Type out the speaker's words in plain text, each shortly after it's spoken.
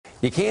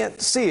You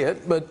can't see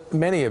it, but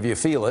many of you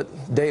feel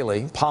it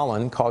daily.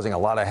 Pollen causing a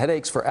lot of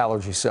headaches for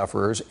allergy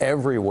sufferers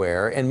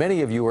everywhere. And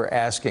many of you are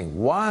asking,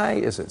 why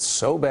is it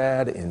so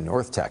bad in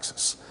North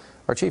Texas?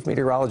 Our chief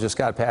meteorologist,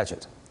 Scott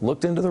Patchett,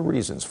 looked into the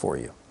reasons for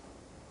you.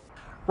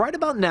 Right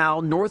about now,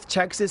 North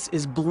Texas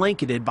is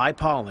blanketed by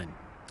pollen.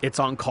 It's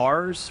on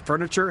cars,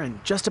 furniture,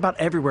 and just about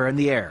everywhere in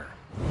the air.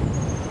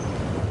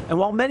 And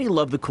while many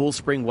love the cool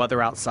spring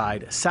weather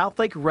outside,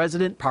 Southlake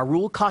resident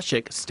Parul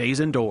Kaushik stays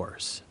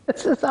indoors.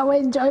 This is how I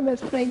enjoy my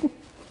spring.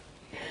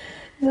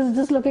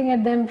 Just looking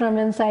at them from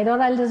inside, or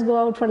I'll just go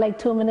out for like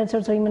 2 minutes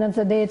or 3 minutes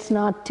a day. It's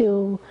not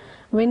too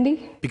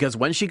windy. Because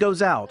when she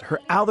goes out, her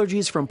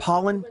allergies from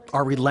pollen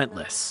are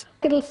relentless.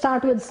 It'll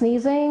start with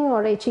sneezing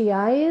or itchy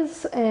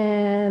eyes,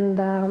 and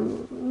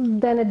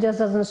then it just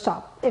doesn't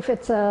stop. If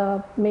it's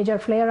a major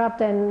flare-up,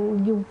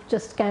 then you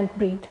just can't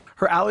breathe.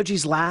 Her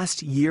allergies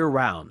last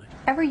year-round.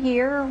 Every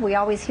year we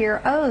always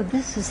hear, oh,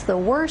 this is the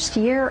worst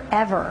year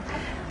ever.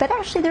 But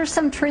actually there's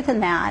some truth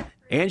in that.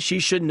 And she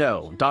should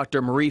know.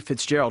 Dr. Marie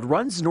Fitzgerald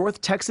runs North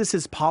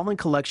Texas's pollen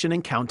collection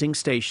and counting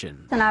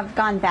station. And I've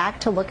gone back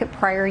to look at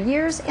prior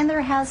years, and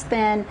there has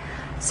been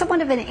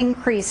somewhat of an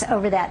increase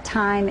over that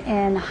time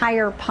in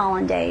higher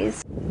pollen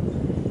days.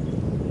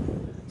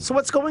 So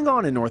what's going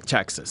on in North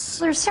Texas?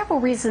 There's several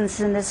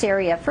reasons in this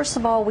area. First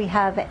of all, we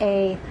have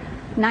a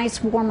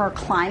nice warmer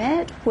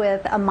climate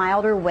with a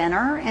milder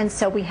winter, and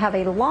so we have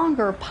a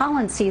longer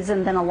pollen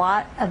season than a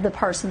lot of the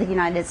parts of the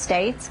United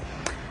States.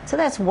 So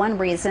that's one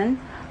reason.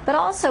 But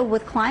also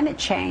with climate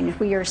change,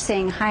 we are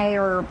seeing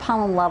higher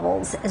pollen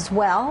levels as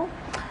well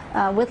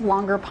with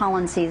longer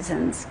pollen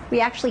seasons. We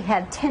actually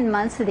have 10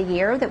 months of the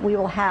year that we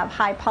will have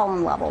high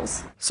pollen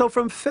levels. So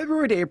from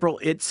February to April,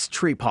 it's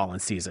tree pollen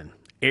season.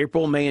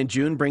 April, May, and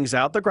June brings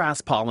out the grass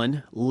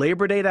pollen.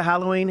 Labor Day to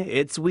Halloween,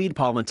 it's weed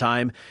pollen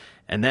time.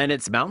 And then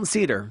it's mountain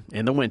cedar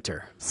in the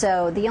winter.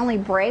 So the only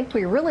break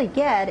we really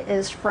get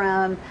is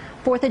from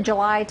 4th of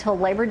July till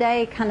Labor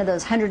Day, kind of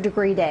those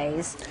 100-degree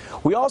days.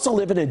 We also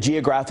live in a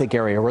geographic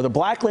area where the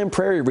Blackland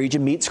Prairie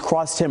region meets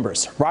Cross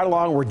Timbers, right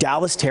along where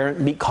Dallas, Tarrant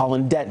meet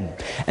Collin, Denton.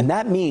 And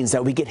that means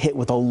that we get hit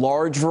with a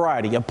large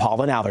variety of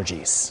pollen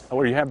allergies.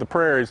 Where you have the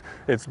prairies,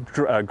 it's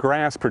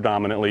grass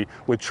predominantly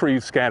with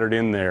trees scattered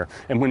in there.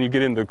 And when you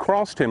get into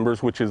Cross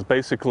Timbers, which is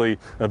basically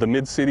the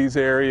mid-cities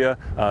area,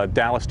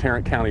 Dallas,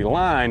 Tarrant County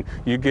line,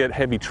 you get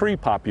heavy tree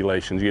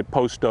populations. You get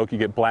post oak, you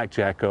get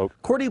blackjack oak.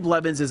 Courtney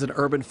Blevins is an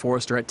urban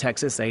forester at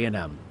Texas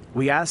A&M.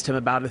 We asked him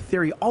about a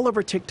theory all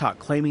over TikTok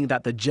claiming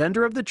that the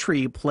gender of the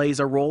tree plays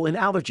a role in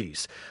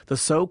allergies. The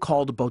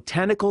so-called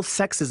botanical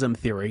sexism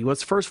theory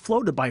was first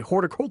floated by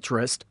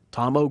horticulturist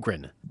Tom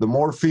Ogren. The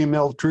more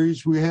female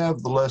trees we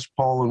have, the less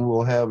pollen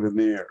we'll have in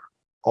the air.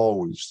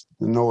 Always.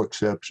 No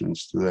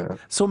exceptions to that.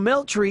 So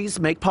male trees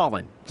make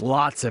pollen,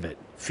 lots of it.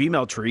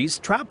 Female trees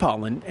trap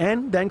pollen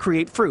and then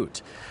create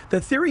fruit. The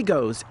theory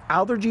goes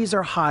allergies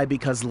are high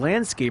because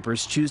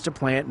landscapers choose to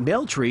plant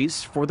male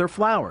trees for their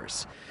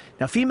flowers.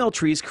 Now, female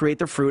trees create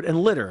the fruit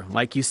and litter,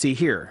 like you see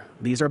here.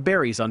 These are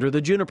berries under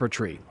the juniper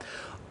tree.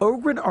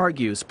 Ogren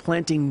argues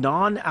planting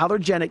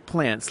non-allergenic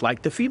plants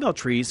like the female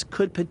trees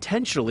could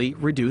potentially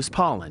reduce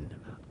pollen.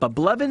 But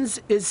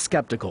Blevins is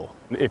skeptical.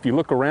 If you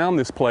look around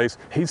this place,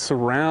 he's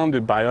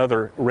surrounded by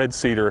other red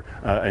cedar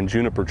and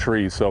juniper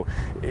trees. So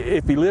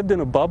if he lived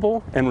in a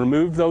bubble and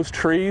removed those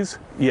trees,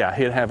 yeah,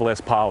 he'd have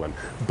less pollen.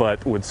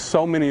 But with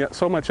so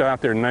much out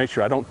there in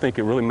nature, I don't think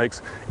it really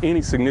makes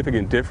any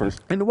significant difference.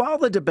 And while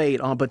the debate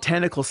on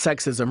botanical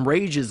sexism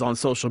rages on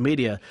social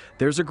media,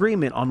 there's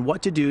agreement on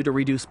what to do to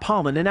reduce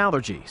pollen and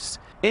allergies.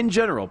 In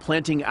general,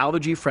 planting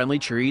allergy-friendly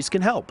trees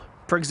can help.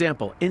 For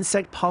example,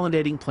 insect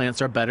pollinating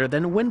plants are better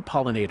than wind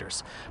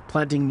pollinators.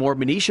 Planting more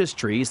monoecious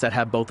trees that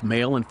have both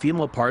male and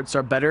female parts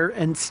are better,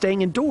 and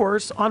staying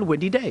indoors on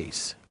windy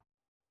days.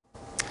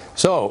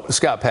 So,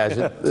 Scott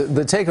Patchett,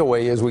 the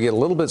takeaway is we get a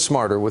little bit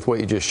smarter with what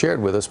you just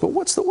shared with us, but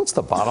what's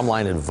the bottom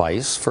line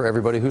advice for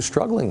everybody who's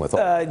struggling with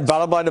all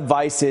Bottom line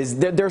advice is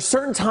there are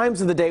certain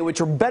times of the day which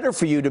are better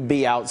for you to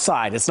be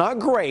outside. It's not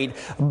great,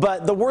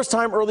 but the worst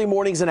time, early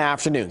mornings and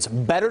afternoons.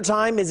 Better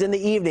time is in the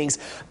evenings.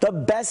 The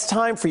best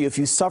time for you if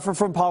you suffer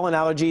from pollen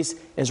allergies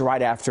is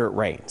right after it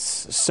rains.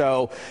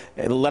 So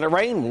let it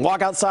rain,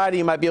 walk outside, and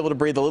you might be able to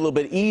breathe a little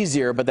bit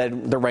easier, but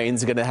then the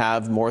rain's going to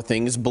have more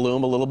things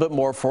bloom a little bit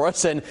more for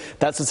us, and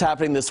that's what's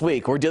happening this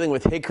week. We're dealing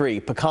with hickory,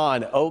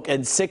 pecan, oak,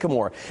 and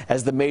sycamore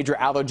as the major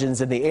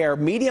allergens in the air.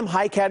 Medium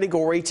high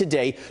category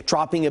today,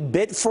 dropping a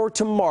bit for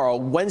tomorrow.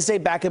 Wednesday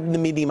back up in the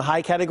medium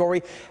high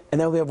category,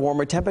 and then we have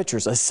warmer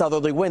temperatures. A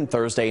southerly wind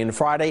Thursday and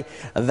Friday.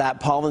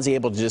 That pollen's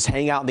able to just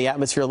hang out in the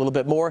atmosphere a little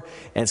bit more,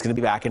 and it's going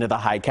to be back into the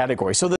high category. So